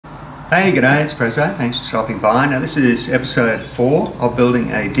Hey, g'day, it's Prezzo. Thanks for stopping by. Now this is episode 4 of building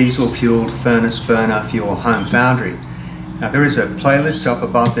a diesel-fueled furnace burner for your home foundry. Now there is a playlist up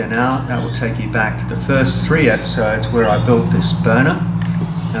above there now that will take you back to the first 3 episodes where I built this burner.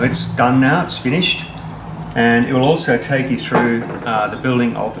 Now it's done now, it's finished, and it will also take you through the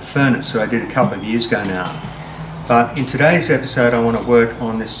building of the furnace that I did a couple of years ago now. But in today's episode I want to work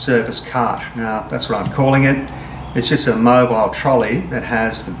on this service cart. Now that's what I'm calling it. It's just a mobile trolley that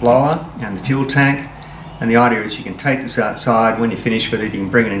has the blower and the fuel tank, and the idea is you can take this outside. When you're finished with it, you can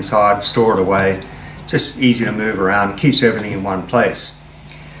bring it inside, store it away. Just easy to move around, keeps everything in one place.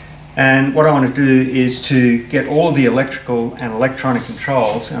 And what I want to do is to get all of the electrical and electronic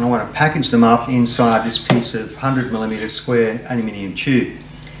controls, and I want to package them up inside this piece of 100mm square aluminium tube.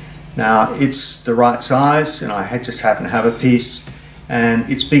 Now it's the right size, and I just happen to have a piece, and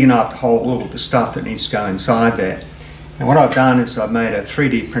it's big enough to hold all of the stuff that needs to go inside there. And what I've done is I've made a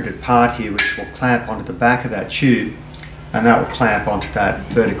 3D printed part here which will clamp onto the back of that tube, and that will clamp onto that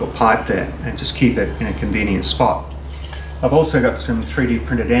vertical pipe there and just keep it in a convenient spot. I've also got some 3D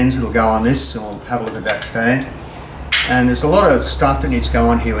printed ends that will go on this, and we'll have a look at that today. And there's a lot of stuff that needs to go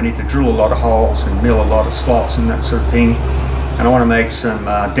on here. We need to drill a lot of holes and mill a lot of slots and that sort of thing. And I want to make some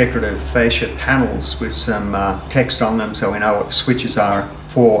decorative fascia panels with some text on them so we know what the switches are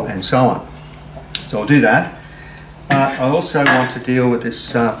for and so on. So I'll do that. I also want to deal with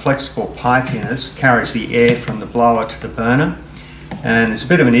this flexible pipe here. This carries the air from the blower to the burner. And there's a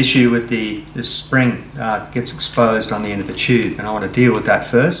bit of an issue with this spring gets exposed on the end of the tube, and I want to deal with that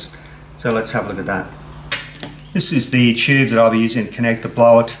first. So let's have a look at that. This is the tube that I'll be using to connect the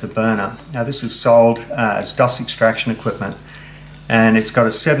blower to the burner. Now this is sold as dust extraction equipment, and it's got a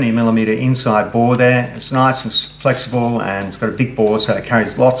 70mm inside bore there. It's nice and flexible, and it's got a big bore so it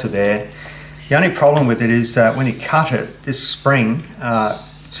carries lots of air. The only problem with it is that when you cut it, this spring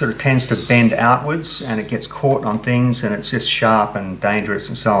sort of tends to bend outwards and it gets caught on things, and it's just sharp and dangerous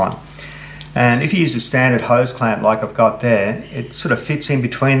and so on. And if you use a standard hose clamp like I've got there, it sort of fits in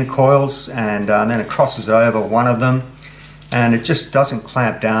between the coils, and then it crosses over one of them, and it just doesn't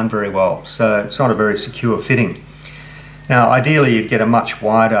clamp down very well, so it's not a very secure fitting. Now ideally you'd get a much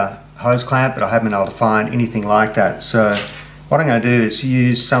wider hose clamp, but I haven't been able to find anything like that. So what I'm going to do is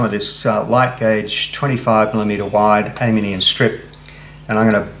use some of this light gauge 25mm wide aluminium strip, and I'm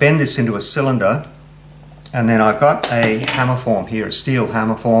going to bend this into a cylinder, and then I've got a hammer form here, a steel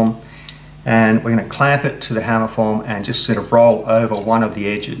hammer form, and we're going to clamp it to the hammer form and just sort of roll over one of the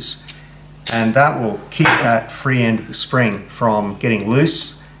edges, and that will keep that free end of the spring from getting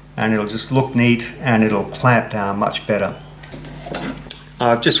loose, and it'll just look neat and it'll clamp down much better.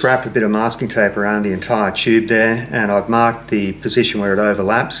 I've just wrapped a bit of masking tape around the entire tube there, and I've marked the position where it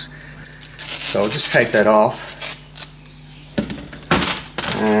overlaps. So I'll just take that off,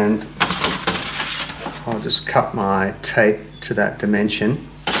 and I'll just cut my tape to that dimension.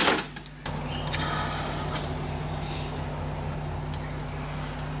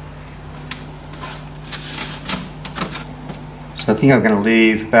 So I think I'm going to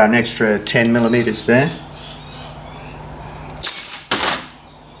leave about an extra 10mm there.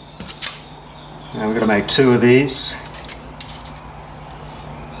 Now we're going to make 2 of these.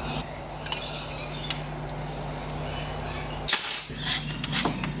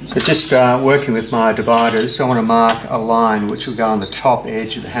 So just working with my dividers, I want to mark a line which will go on the top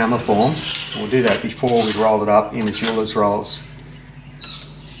edge of the hammer form. We'll do that before we roll it up in the jeweler's rolls.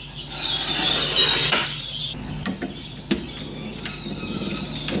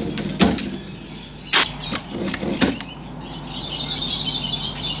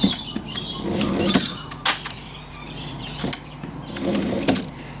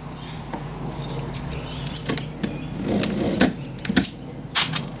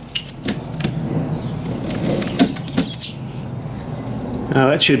 Now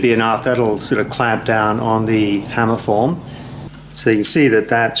that should be enough. That'll sort of clamp down on the hammer form. So you can see that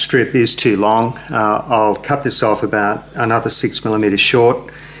that strip is too long. I'll cut this off about another 6mm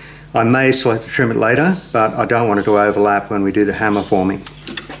short. I may still have to trim it later, but I don't want it to overlap when we do the hammer forming.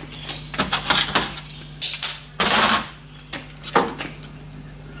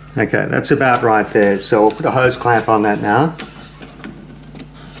 Okay, that's about right there. So we'll put a hose clamp on that now.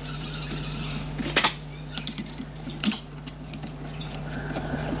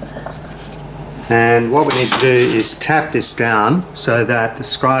 And what we need to do is tap this down so that the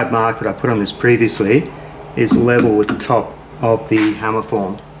scribe mark that I put on this previously is level with the top of the hammer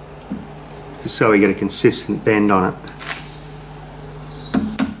form, just so we get a consistent bend on it.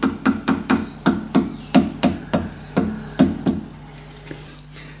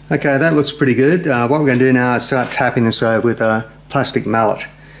 Okay, that looks pretty good. What we're going to do now is start tapping this over with a plastic mallet.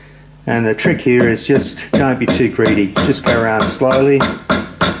 And the trick here is just don't be too greedy. Just go around slowly.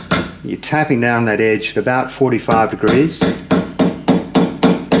 You're tapping down that edge at about 45 degrees.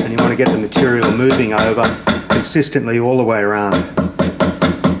 And you want to get the material moving over consistently all the way around.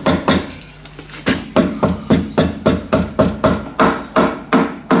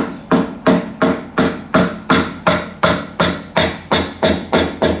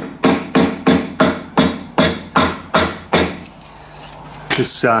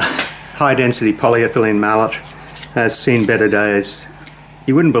 This high density polyethylene mallet has seen better days.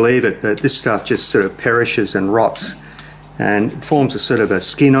 You wouldn't believe it, but this stuff just sort of perishes and rots, and it forms a sort of a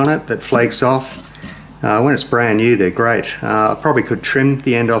skin on it that flakes off. When it's brand new, they're great. I probably could trim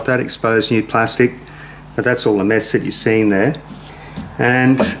the end off that exposed new plastic, but that's all the mess that you're seeing there.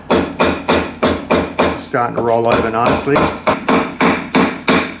 And this is starting to roll over nicely.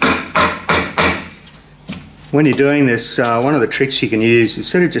 When you're doing this, one of the tricks you can use,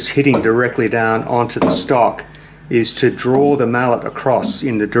 instead of just hitting directly down onto the stock, is to draw the mallet across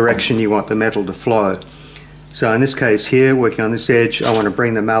in the direction you want the metal to flow. So in this case here, working on this edge, I want to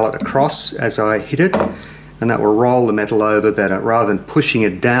bring the mallet across as I hit it, and that will roll the metal over better, rather than pushing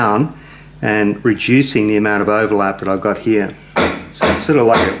it down and reducing the amount of overlap that I've got here. So it's sort of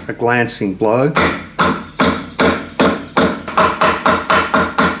like a glancing blow.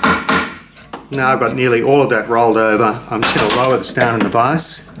 Now I've got nearly all of that rolled over. I'm just going to lower this down in the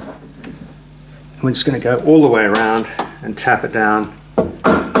vise. We're just going to go all the way around and tap it down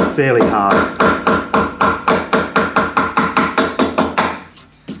fairly hard.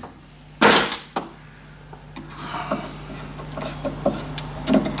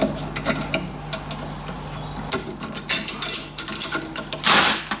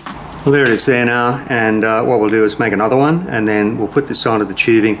 Well, there it is there now, and what we'll do is make another one, and then we'll put this onto the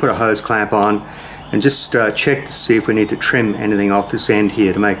tubing, put a hose clamp on, and just check to see if we need to trim anything off this end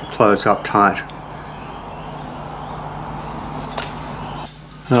here to make it close up tight.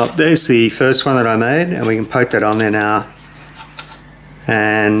 Well, there's the first one that I made, and we can poke that on there now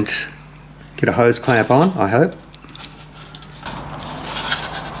and get a hose clamp on, I hope.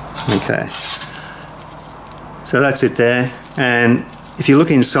 Okay, so that's it there, and if you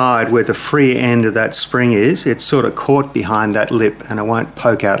look inside where the free end of that spring is, it's sort of caught behind that lip and it won't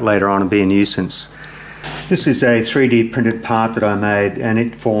poke out later on and be a nuisance. This is a 3D printed part that I made, and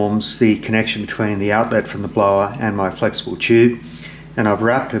it forms the connection between the outlet from the blower and my flexible tube. And I've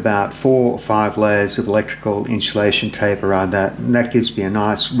wrapped about 4 or 5 layers of electrical insulation tape around that, and that gives me a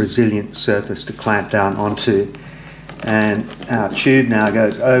nice resilient surface to clamp down onto. And our tube now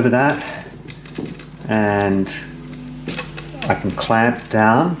goes over that, and I can clamp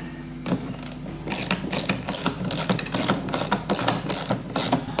down.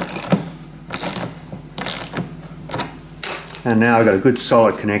 And now I've got a good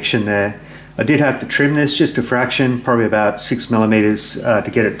solid connection there. I did have to trim this just a fraction, probably about 6mm,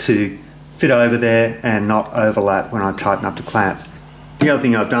 to get it to fit over there and not overlap when I tighten up the clamp. The other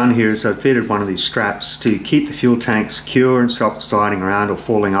thing I've done here is I've fitted one of these straps to keep the fuel tank secure and stop it sliding around or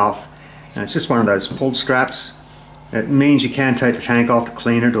falling off. And it's just one of those pulled straps. It means you can take the tank off to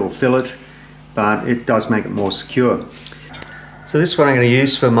clean it or fill it, but it does make it more secure. So this is what I'm going to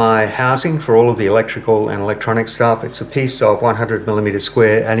use for my housing for all of the electrical and electronic stuff. It's a piece of 100mm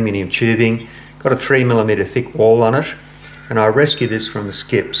square aluminium tubing, got a 3mm thick wall on it, and I rescued this from the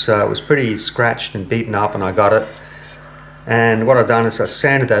skip, so it was pretty scratched and beaten up and I got it. And what I've done is I've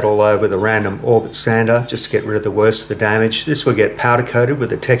sanded that all over with a random orbit sander just to get rid of the worst of the damage. This will get powder coated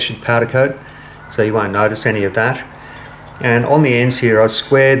with a textured powder coat, so you won't notice any of that. And on the ends here, I've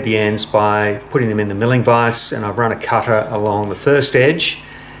squared the ends by putting them in the milling vise, and I've run a cutter along the first edge,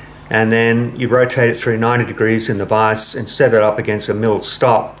 and then you rotate it through 90 degrees in the vise and set it up against a milled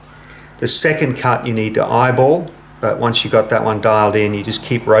stop. The second cut you need to eyeball, but once you've got that one dialed in, you just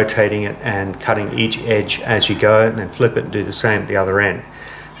keep rotating it and cutting each edge as you go, and then flip it and do the same at the other end.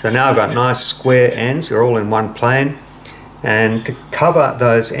 So now I've got nice square ends, they're all in one plane. And to cover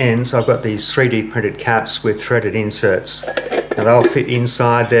those ends, I've got these 3D printed caps with threaded inserts. Now they'll fit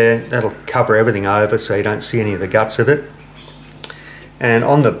inside there, that'll cover everything over so you don't see any of the guts of it. And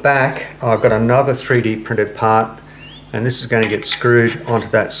on the back, I've got another 3D printed part, and this is going to get screwed onto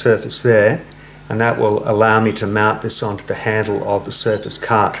that surface there, and that will allow me to mount this onto the handle of the surface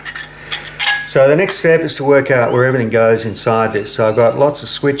cart. So the next step is to work out where everything goes inside this. So I've got lots of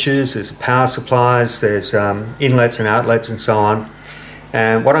switches, there's power supplies, there's inlets and outlets and so on.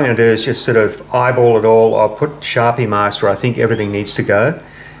 And what I'm going to do is just sort of eyeball it all. I'll put Sharpie marks where I think everything needs to go.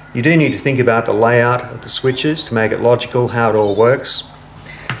 You do need to think about the layout of the switches to make it logical how it all works.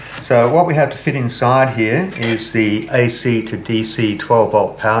 So what we have to fit inside here is the AC to DC 12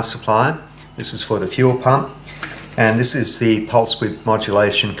 volt power supply. This is for the fuel pump, and this is the pulse width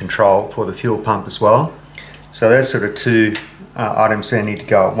modulation control for the fuel pump as well. So there's sort of two items that need to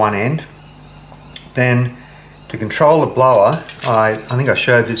go at one end. Then to control the blower, I think I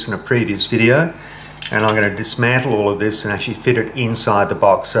showed this in a previous video, and I'm going to dismantle all of this and actually fit it inside the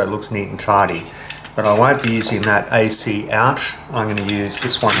box so it looks neat and tidy. But I won't be using that AC out. I'm going to use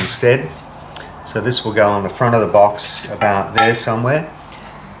this one instead. So this will go on the front of the box about there somewhere.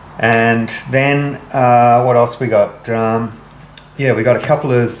 And then what else we got? Yeah, we got a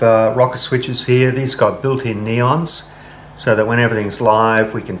couple of rocker switches here. These got built-in neons so that when everything's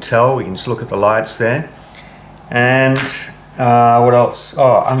live we can tell. We can just look at the lights there. And what else?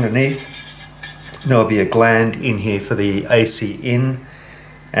 Oh, underneath there'll be a gland in here for the AC in.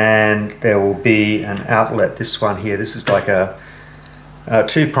 And there will be an outlet, this one here. This is like a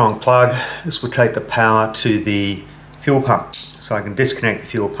two-prong plug. This will take the power to the fuel pump, so I can disconnect the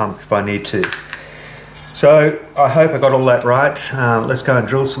fuel pump if I need to. So I hope I got all that right. Let's go and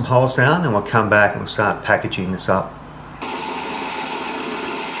drill some holes now, and then we'll come back and we'll start packaging this up.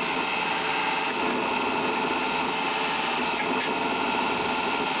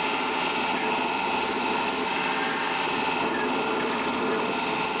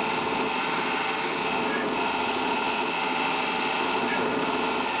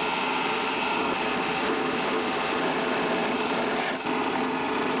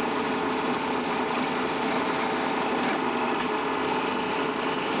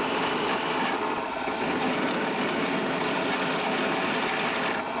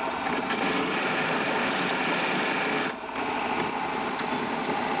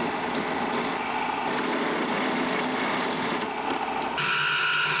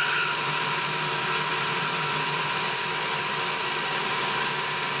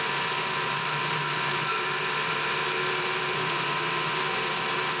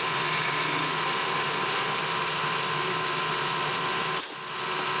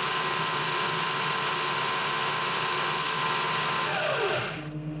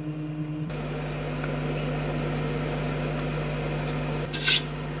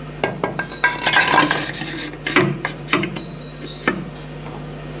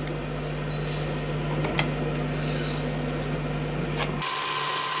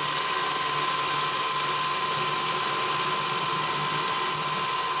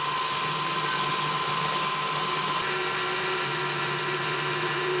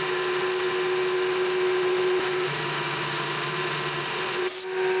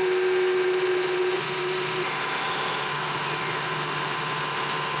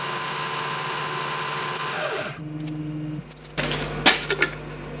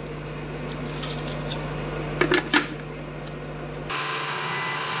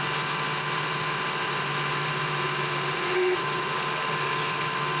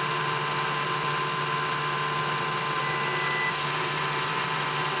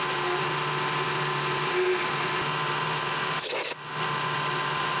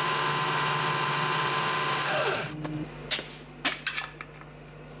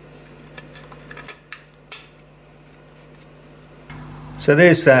 So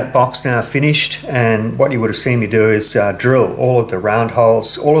there's that box now finished, and what you would have seen me do is drill all of the round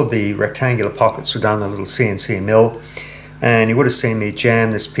holes. All of the rectangular pockets were done in a little CNC mill, and you would have seen me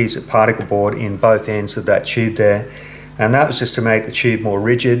jam this piece of particle board in both ends of that tube there, and that was just to make the tube more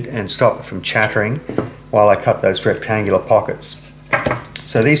rigid and stop it from chattering while I cut those rectangular pockets.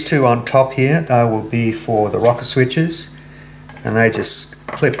 So these two on top here, they will be for the rocker switches, and they just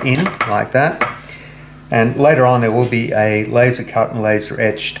clip in like that. And later on there will be a laser cut and laser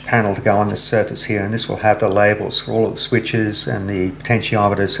etched panel to go on this surface here, and this will have the labels for all of the switches and the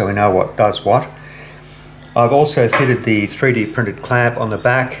potentiometers so we know what does what. I've also fitted the 3D printed clamp on the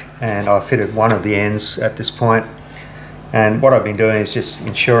back, and I've fitted one of the ends at this point. And what I've been doing is just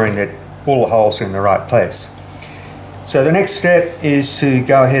ensuring that all the holes are in the right place. So the next step is to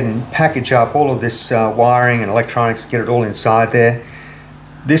go ahead and package up all of this wiring and electronics, get it all inside there.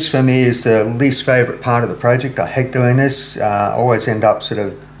 This for me is the least favourite part of the project. I hate doing this. I always end up sort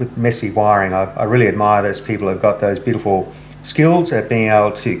of with messy wiring. I really admire those people who've got those beautiful skills at being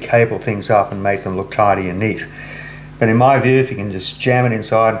able to cable things up and make them look tidy and neat. But in my view, if you can just jam it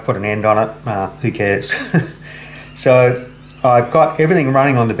inside and put an end on it, who cares? So I've got everything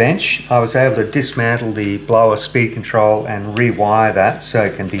running on the bench. I was able to dismantle the blower speed control and rewire that so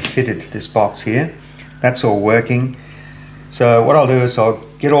it can be fitted to this box here. That's all working. So what I'll do is I'll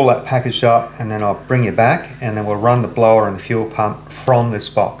get all that packaged up, and then I'll bring it back, and then we'll run the blower and the fuel pump from this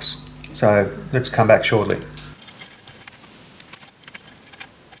box. So let's come back shortly.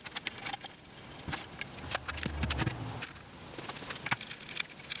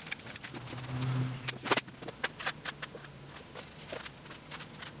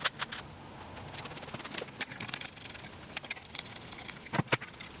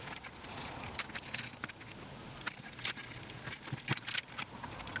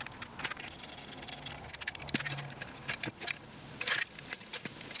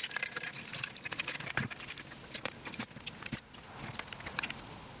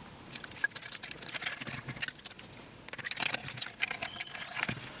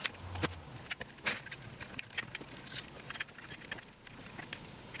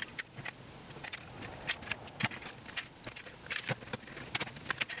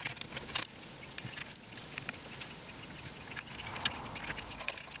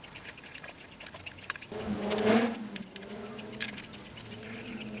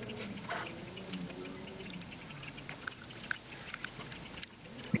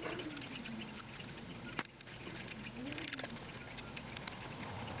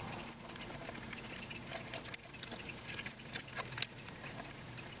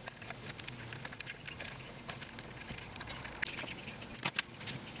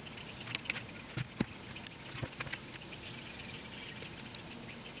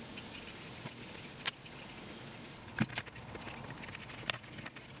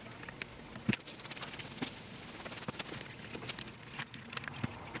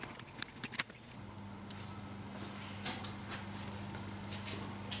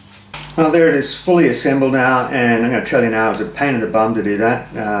 Well, there it is, fully assembled now, and I'm going to tell you now, it was a pain in the bum to do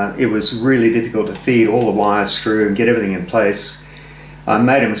that. It was really difficult to feed all the wires through and get everything in place. I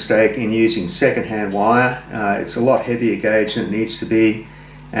made a mistake in using second-hand wire. It's a lot heavier gauge than it needs to be,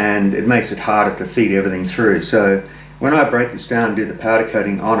 and it makes it harder to feed everything through. So when I break this down and do the powder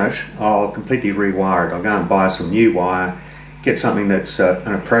coating on it, I'll completely rewire it. I'll go and buy some new wire, get something that's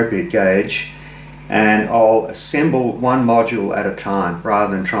an appropriate gauge, and I'll assemble one module at a time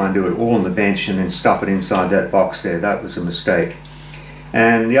rather than try and do it all on the bench and then stuff it inside that box there. That was a mistake.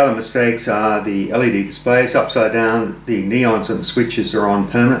 And the other mistakes are the LED displays upside down. The neons and the switches are on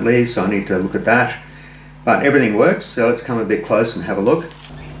permanently, so I need to look at that. But everything works, so let's come a bit close and have a look.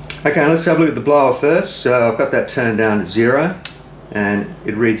 Okay, let's have a look at the blower first. So I've got that turned down to 0, and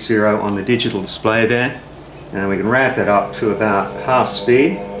it reads 0 on the digital display there. And we can ramp that up to about half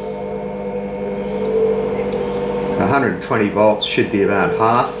speed. 120 volts should be about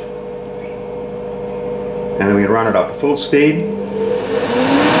half, and then we can run it up to full speed.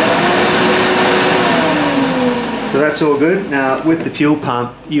 So that's all good. Now with the fuel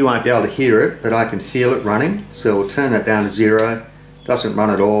pump you won't be able to hear it, but I can feel it running, so we'll turn that down to 0. Doesn't run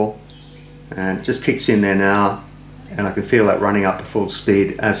at all, and it just kicks in there now, and I can feel that running up to full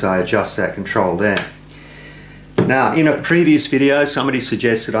speed as I adjust that control there. Now, in a previous video, somebody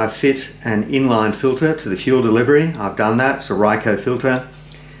suggested I fit an inline filter to the fuel delivery. I've done that. It's a Ryco filter.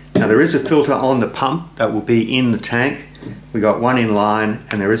 Now, there is a filter on the pump that will be in the tank. We got one inline,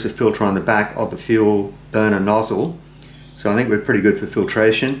 and there is a filter on the back of the fuel burner nozzle. So I think we're pretty good for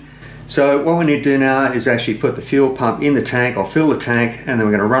filtration. So what we need to do now is actually put the fuel pump in the tank. I'll fill the tank, and then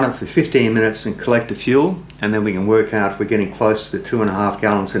we're going to run it for 15 minutes and collect the fuel, and then we can work out if we're getting close to the 2.5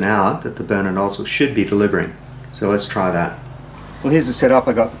 gallons an hour that the burner nozzle should be delivering. So let's try that. Well, here's the setup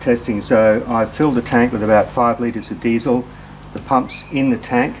I got for testing. So I've filled the tank with about 5 litres of diesel. The pump's in the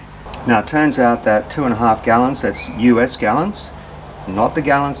tank. Now it turns out that 2.5 gallons, that's US gallons, not the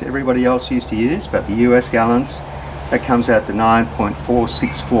gallons everybody else used to use, but the US gallons, that comes out to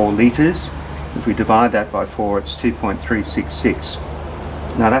 9.464 litres. If we divide that by 4, it's 2.366.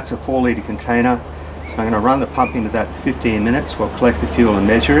 Now that's a 4 litre container. So I'm going to run the pump into that for 15 minutes. We'll collect the fuel and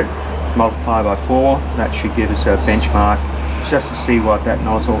measure it. Multiply by 4, that should give us a benchmark just to see what that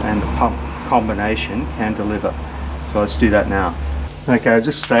nozzle and the pump combination can deliver. So let's do that now. Okay, I've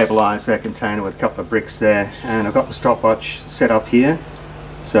just stabilised that container with a couple of bricks there, and I've got the stopwatch set up here.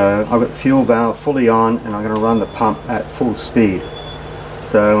 So I've got the fuel valve fully on, and I'm going to run the pump at full speed.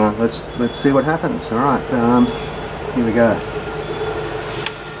 So let's see what happens. All right, here we go.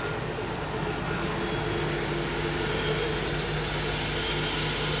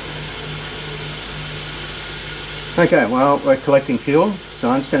 Okay, well, we're collecting fuel, so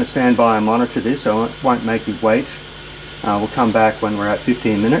I'm just going to stand by and monitor this, so I won't make you wait. We'll come back when we're at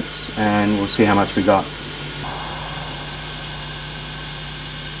 15 minutes and we'll see how much we got.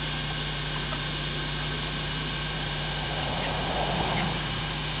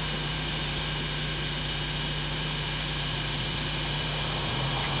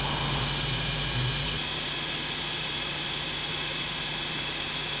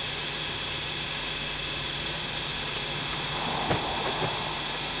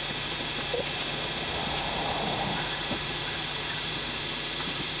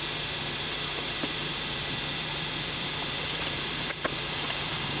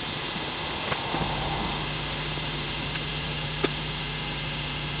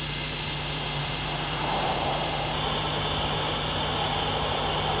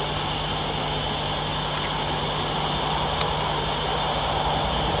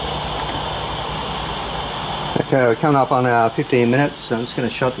 Okay, we're coming up on our 15 minutes, so I'm just going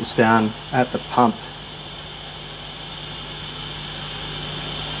to shut this down at the pump.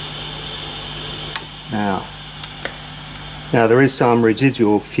 Now there is some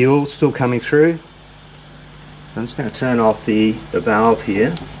residual fuel still coming through. I'm just going to turn off the valve here.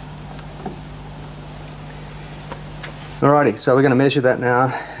 Alrighty, so we're going to measure that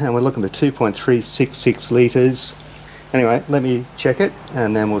now, and we're looking for 2.366 litres. Anyway, let me check it,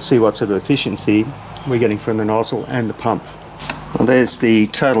 and then we'll see what sort of efficiency we're getting from the nozzle and the pump. Well, there's the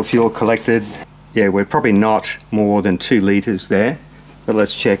total fuel collected. Yeah, we're probably not more than 2 litres there, but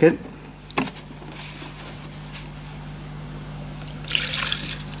let's check it.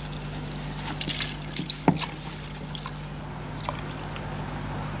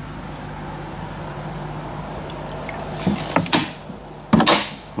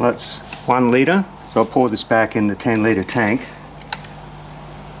 Well, that's 1 litre, so I'll pour this back in the 10 litre tank.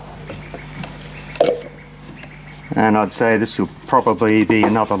 And I'd say this will probably be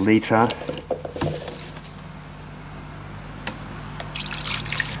another litre.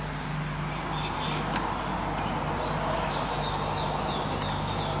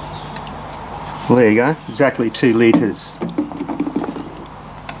 Well, there you go, exactly 2 litres.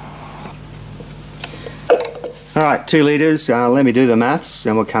 Alright, 2 litres, let me do the maths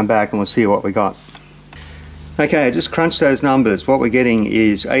and we'll come back and we'll see what we got. Okay, just crunch those numbers. What we're getting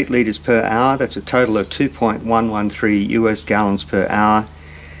is 8 litres per hour. That's a total of 2.113 US gallons per hour.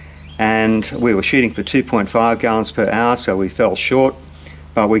 And we were shooting for 2.5 gallons per hour, so we fell short.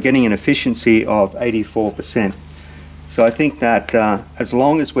 But we're getting an efficiency of 84%. So I think that as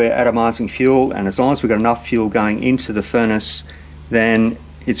long as we're atomizing fuel and as long as we've got enough fuel going into the furnace, then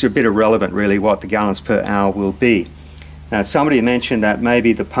it's a bit irrelevant really what the gallons per hour will be. Now somebody mentioned that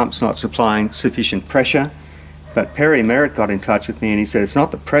maybe the pump's not supplying sufficient pressure, but Perry Merritt got in touch with me and he said it's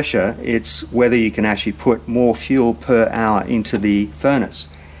not the pressure, it's whether you can actually put more fuel per hour into the furnace.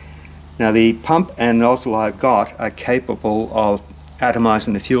 Now the pump and nozzle I've got are capable of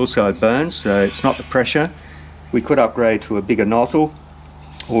atomizing the fuel so it burns, so it's not the pressure. We could upgrade to a bigger nozzle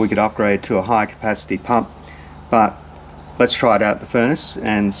or we could upgrade to a high capacity pump, but let's try it out the furnace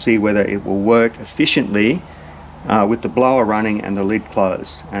and see whether it will work efficiently with the blower running and the lid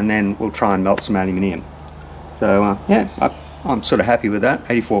closed, and then we'll try and melt some aluminium. So yeah, I'm sort of happy with that.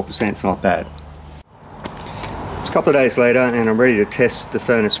 84% is not bad. It's a couple of days later and I'm ready to test the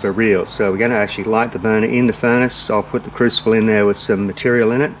furnace for real. So we're going to actually light the burner in the furnace. I'll put the crucible in there with some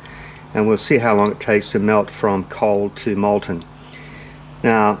material in it and we'll see how long it takes to melt from cold to molten.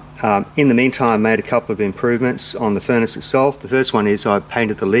 Now, in the meantime, I made a couple of improvements on the furnace itself. The first one is I've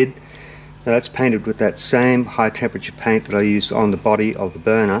painted the lid. Now, that's painted with that same high temperature paint that I used on the body of the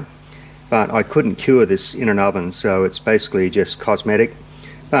burner, but I couldn't cure this in an oven, so it's basically just cosmetic,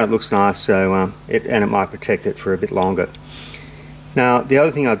 but it looks nice, so it might protect it for a bit longer. Now, the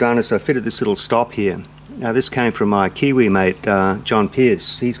other thing I've done is I fitted this little stop here. Now, this came from my Kiwi mate, John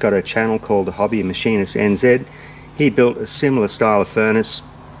Pearce. He's got a channel called the Hobby Machinist NZ. He built a similar style of furnace.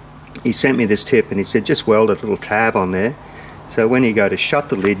 He sent me this tip and he said just weld a little tab on there, so when you go to shut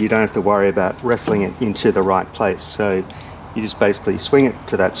the lid you don't have to worry about wrestling it into the right place. So you just basically swing it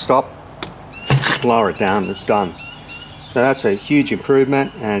to that stop, lower it down, and it's done. So that's a huge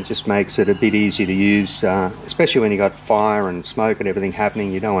improvement and it just makes it a bit easier to use, especially when you got fire and smoke and everything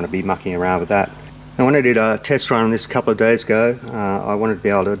happening. You don't want to be mucking around with that. Now, when I did a test run on this a couple of days ago, I wanted to be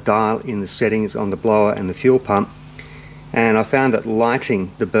able to dial in the settings on the blower and the fuel pump, and I found that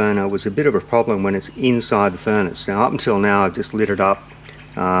lighting the burner was a bit of a problem when it's inside the furnace. Now, up until now I've just lit it up,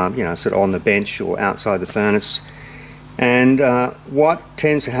 you know, sort of on the bench or outside the furnace. And what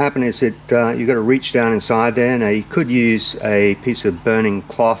tends to happen is that you've got to reach down inside there. Now, you could use a piece of burning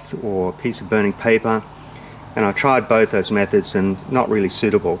cloth or a piece of burning paper, and I tried both those methods and not really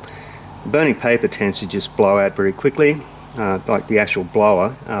suitable. Burning paper tends to just blow out very quickly, like the actual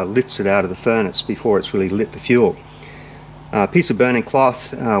blower lifts it out of the furnace before it's really lit the fuel. A piece of burning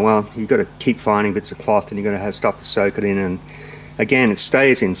cloth, well, you've got to keep finding bits of cloth and you've got to have stuff to soak it in, and again it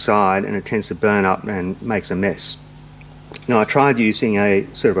stays inside and it tends to burn up and makes a mess. Now, I tried using a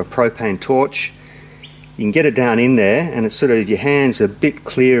sort of a propane torch. You can get it down in there and it's sort of, your hands are a bit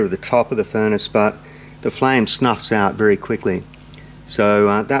clear of the top of the furnace, but the flame snuffs out very quickly.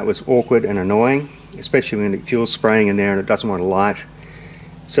 So that was awkward and annoying, especially when the fuel's spraying in there and it doesn't want to light.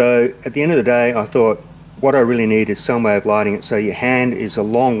 So at the end of the day I thought what I really need is some way of lighting it so your hand is a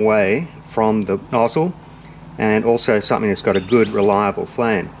long way from the nozzle, and also something that's got a good reliable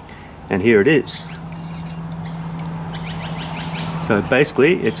flame. And here it is. So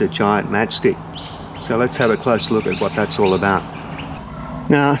basically it's a giant matchstick. So let's have a close look at what that's all about.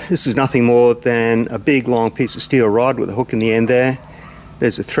 Now, this is nothing more than a big long piece of steel rod with a hook in the end there.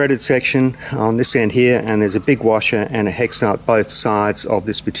 There's a threaded section on this end here, and there's a big washer and a hex nut both sides of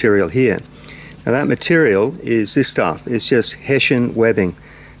this material here. Now, that material is this stuff. It's just Hessian webbing.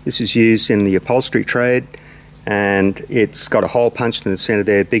 This is used in the upholstery trade, and it's got a hole punched in the center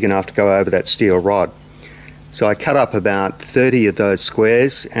there big enough to go over that steel rod. So I cut up about 30 of those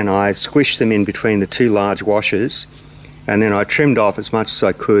squares and I squished them in between the two large washers, and then I trimmed off as much as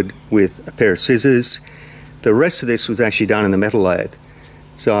I could with a pair of scissors. The rest of this was actually done in the metal lathe.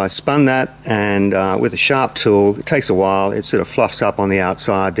 So I spun that, and with a sharp tool, it takes a while, it sort of fluffs up on the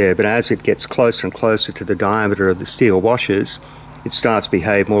outside there, but as it gets closer and closer to the diameter of the steel washers, it starts to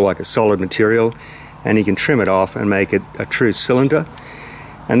behave more like a solid material, and you can trim it off and make it a true cylinder.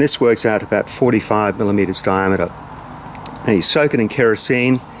 And this works out about 45 millimeters diameter. Now, you soak it in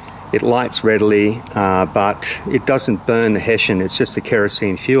kerosene, it lights readily, but it doesn't burn the Hessian, it's just the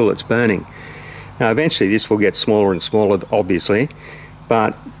kerosene fuel that's burning. Now, eventually this will get smaller and smaller, obviously,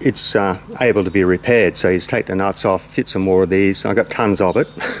 but it's able to be repaired. So you just take the nuts off, fit some more of these. I've got tons of it.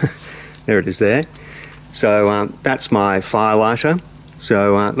 There it is there. So that's my fire lighter.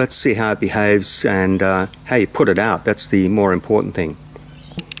 So let's see how it behaves and how you put it out. That's the more important thing.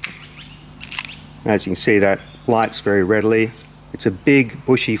 As you can see, that lights very readily. It's a big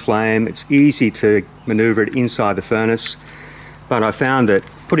bushy flame. It's easy to maneuver it inside the furnace, but I found that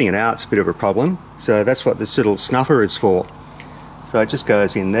putting it out is a bit of a problem. So that's what this little snuffer is for. So it just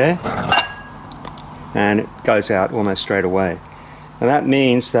goes in there and it goes out almost straight away. And that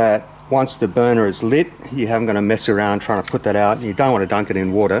means that once the burner is lit, you haven't got to mess around trying to put that out. You don't want to dunk it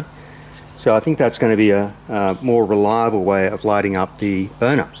in water. So I think that's going to be a more reliable way of lighting up the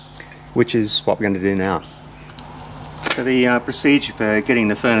burner, which is what we're going to do now. So the procedure for getting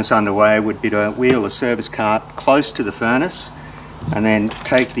the furnace underway would be to wheel a service cart close to the furnace and then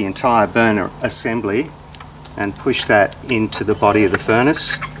take the entire burner assembly and push that into the body of the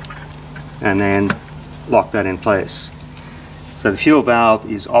furnace and then lock that in place. So the fuel valve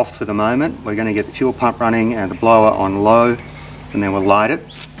is off for the moment. We're going to get the fuel pump running and the blower on low, and then we'll light it.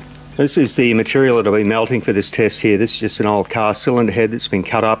 This is the material that I'll be melting for this test here. This is just an old cast cylinder head that's been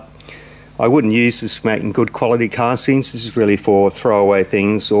cut up. I wouldn't use this for making good quality castings. This is really for throwaway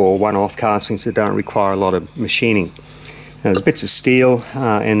things or one-off castings that don't require a lot of machining. Now, there's bits of steel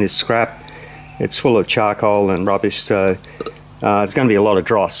in this scrap. It's full of charcoal and rubbish, so it's going to be a lot of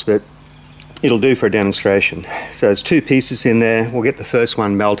dross, but it'll do for a demonstration. So there's two pieces in there. We'll get the first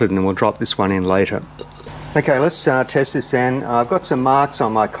one melted and then we'll drop this one in later. Okay, let's test this then. I've got some marks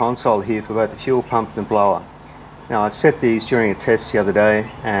on my console here for both the fuel pump and the blower. Now I set these during a test the other day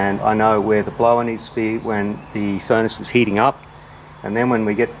and I know where the blower needs to be when the furnace is heating up, and then when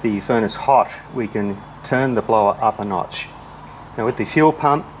we get the furnace hot we can turn the blower up a notch. Now with the fuel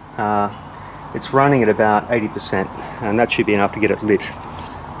pump it's running at about 80% and that should be enough to get it lit.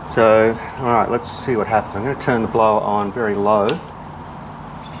 So alright, let's see what happens. I'm going to turn the blower on very low.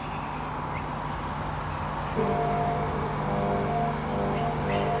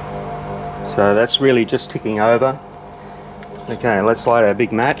 So that's really just ticking over. Okay, let's light our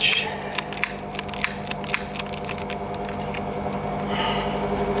big match.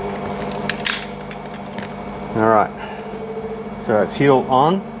 Alright, so fuel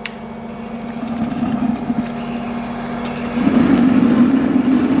on.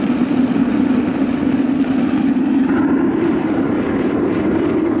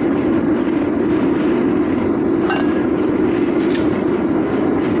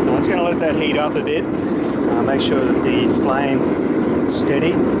 That heat up a bit, make sure that the flame is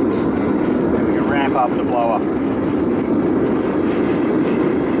steady, and we can ramp up the blower.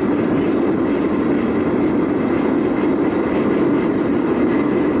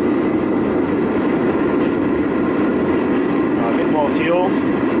 A bit more fuel.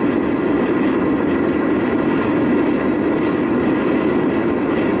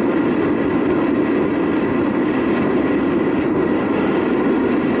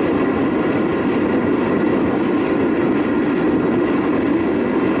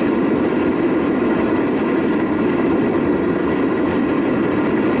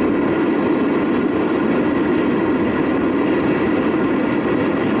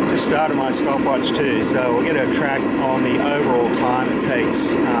 Started my stopwatch too, so we'll get a track on the overall time it takes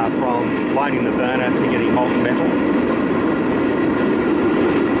from lighting the burner to getting molten metal.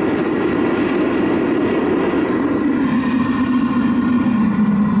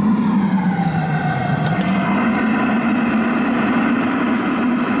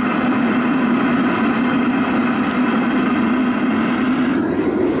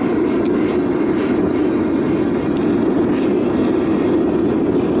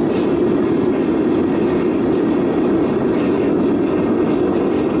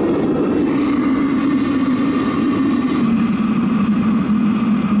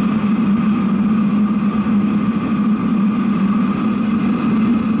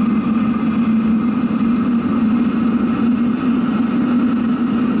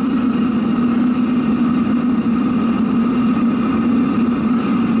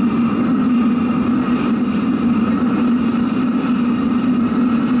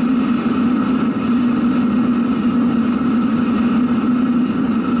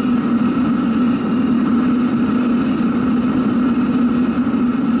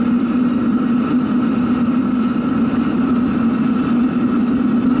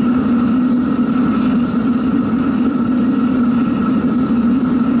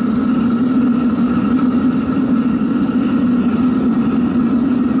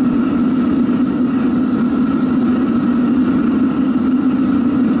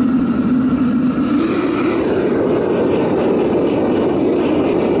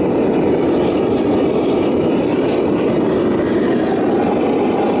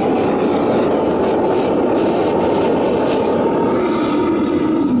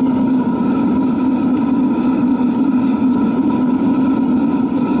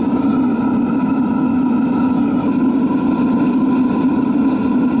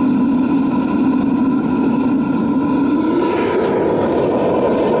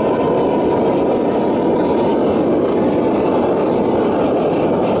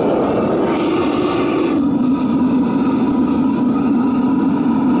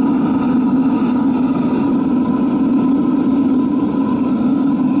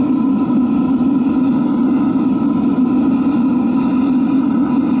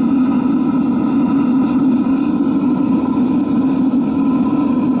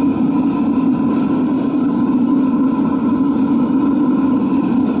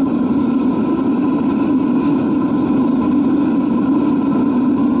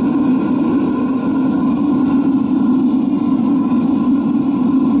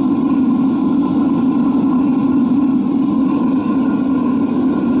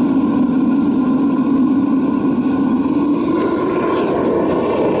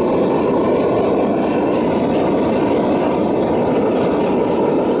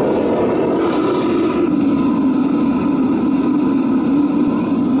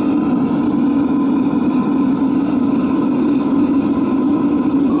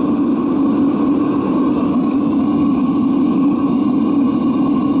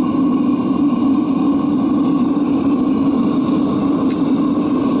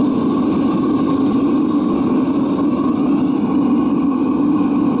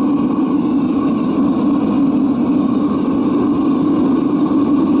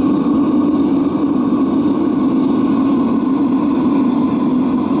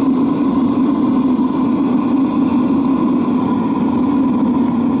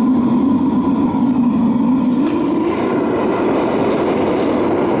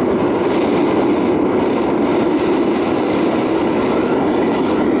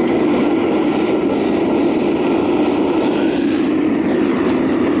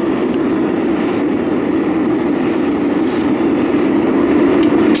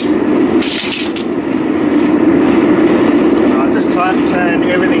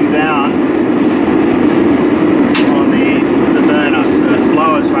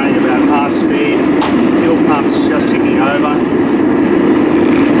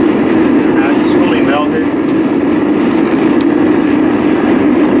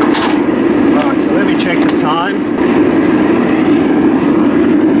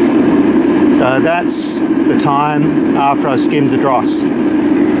 time after I skimmed the dross.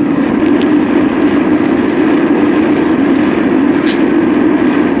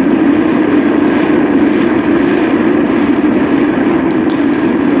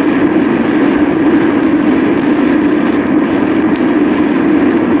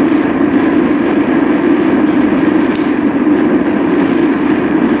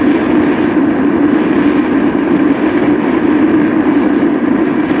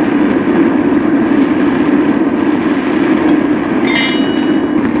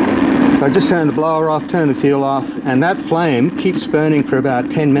 So I just turned the blower off, turned the fuel off, and that flame keeps burning for about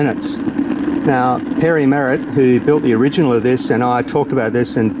 10 minutes. Now, Perry Merritt, who built the original of this, and I talked about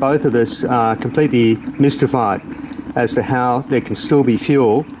this, and both of us are completely mystified as to how there can still be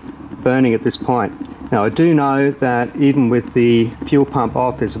fuel burning at this point. Now, I do know that even with the fuel pump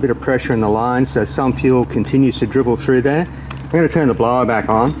off, there's a bit of pressure in the line, so some fuel continues to dribble through there. I'm going to turn the blower back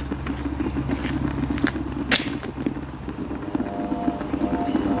on.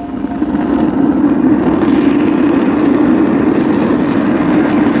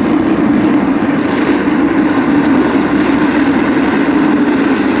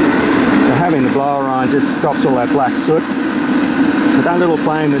 Just stops all that black soot. But that little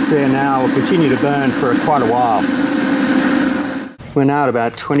flame that's there now will continue to burn for quite a while. We're now at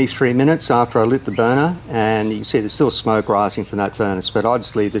about 23 minutes after I lit the burner, and you can see there's still smoke rising from that furnace, but I'll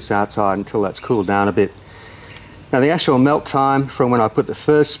just leave this outside until that's cooled down a bit. Now, the actual melt time from when I put the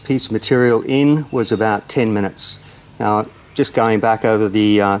first piece of material in was about 10 minutes. Now, just going back over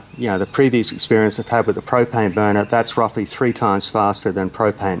the the previous experience I've had with the propane burner, that's roughly 3 times faster than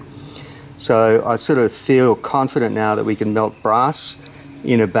propane. So I sort of feel confident now that we can melt brass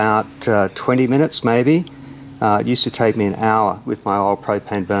in about 20 minutes maybe. It used to take me an hour with my old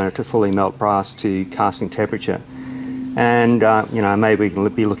propane burner to fully melt brass to casting temperature. And maybe we can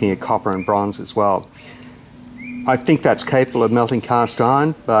be looking at copper and bronze as well. I think that's capable of melting cast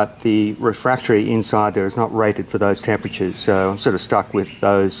iron, but the refractory inside there is not rated for those temperatures, so I'm sort of stuck with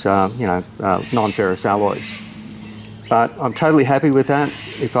those non-ferrous alloys. But I'm totally happy with that.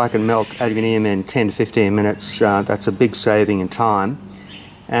 If I can melt aluminium in 10 to 15 minutes, that's a big saving in time.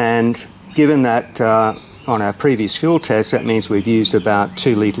 And given that on our previous fuel test, that means we've used about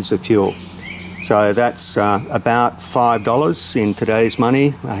 2 litres of fuel. So that's about $5 in today's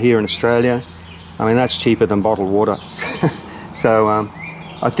money here in Australia. I mean, that's cheaper than bottled water. So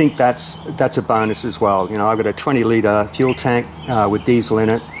I think that's a bonus as well. You know, I've got a 20-litre fuel tank with diesel in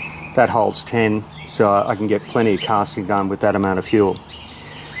it. That holds 10. So I can get plenty of casting done with that amount of fuel.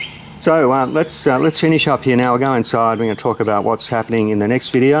 So let's finish up here now. We'll go inside. We're going to talk about what's happening in the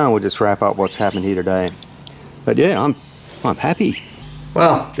next video, and we'll just wrap up what's happened here today. But yeah, I'm happy.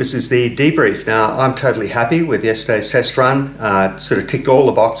 Well, this is the debrief. Now, I'm totally happy with yesterday's test run. Sort of ticked all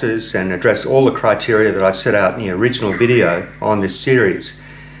the boxes and addressed all the criteria that I set out in the original video on this series.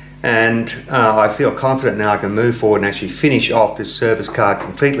 And I feel confident now I can move forward and actually finish off this service card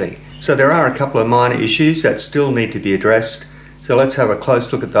completely. So there are a couple of minor issues that still need to be addressed. So let's have a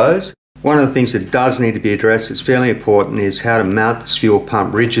close look at those. One of the things that does need to be addressed, it's fairly important, is how to mount this fuel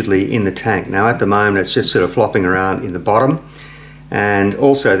pump rigidly in the tank. Now at the moment it's just sort of flopping around in the bottom, and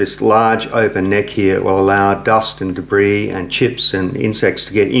also this large open neck here will allow dust and debris and chips and insects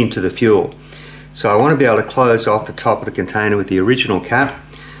to get into the fuel. So I want to be able to close off the top of the container with the original cap.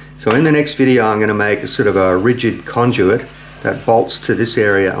 So in the next video I'm going to make a sort of a rigid conduit that bolts to this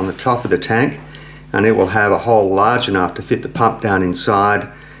area on the top of the tank, and it will have a hole large enough to fit the pump down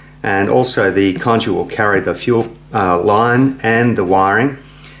inside, and also the conduit will carry the fuel line and the wiring,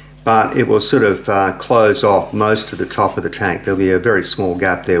 but it will sort of close off most of the top of the tank. There'll be a very small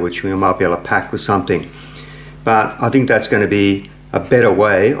gap there which we might be able to pack with something, but I think that's going to be a better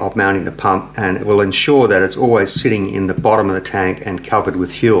way of mounting the pump, and it will ensure that it's always sitting in the bottom of the tank and covered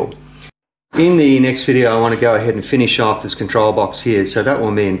with fuel. In the next video I want to go ahead and finish off this control box here. So that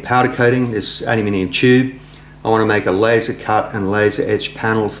will mean powder coating this aluminium tube. I want to make a laser cut and laser etched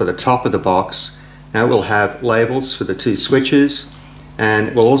panel for the top of the box. Now it will have labels for the 2 switches, and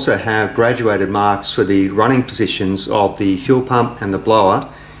it will also have graduated marks for the running positions of the fuel pump and the blower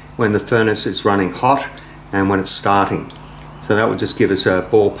when the furnace is running hot and when it's starting. So that will just give us a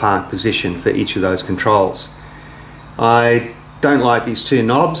ballpark position for each of those controls. I don't like these 2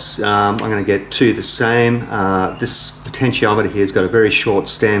 knobs. I'm going to get 2 the same. This potentiometer here has got a very short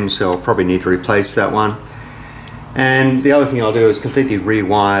stem, so I'll probably need to replace that one. And the other thing I'll do is completely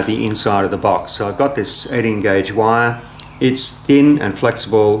rewire the inside of the box. So I've got this 18 gauge wire. It's thin and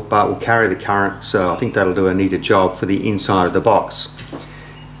flexible, but will carry the current, so I think that'll do a neater job for the inside of the box.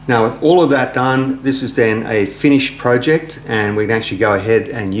 Now with all of that done, this is then a finished project and we can actually go ahead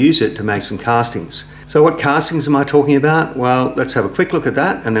and use it to make some castings. So what castings am I talking about? Well, let's have a quick look at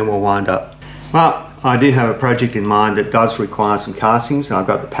that and then we'll wind up. Well, I do have a project in mind that does require some castings, and I've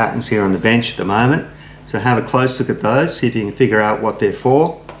got the patterns here on the bench at the moment. So have a close look at those, see if you can figure out what they're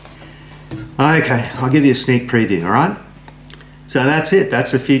for. Okay, I'll give you a sneak preview, alright? So that's it,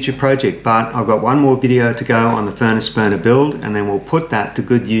 that's a future project, but I've got one more video to go on the furnace burner build, and then we'll put that to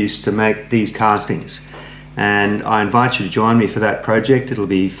good use to make these castings. And I invite you to join me for that project. It'll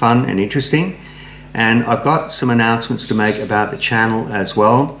be fun and interesting. And I've got some announcements to make about the channel as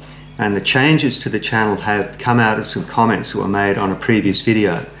well. And the changes to the channel have come out of some comments that were made on a previous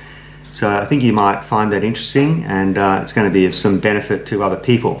video. So I think you might find that interesting, and it's going to be of some benefit to other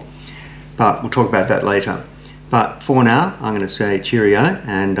people. But we'll talk about that later. But for now, I'm going to say cheerio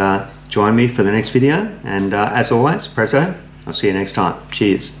and join me for the next video. And as always, Prezzo, I'll see you next time.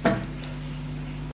 Cheers.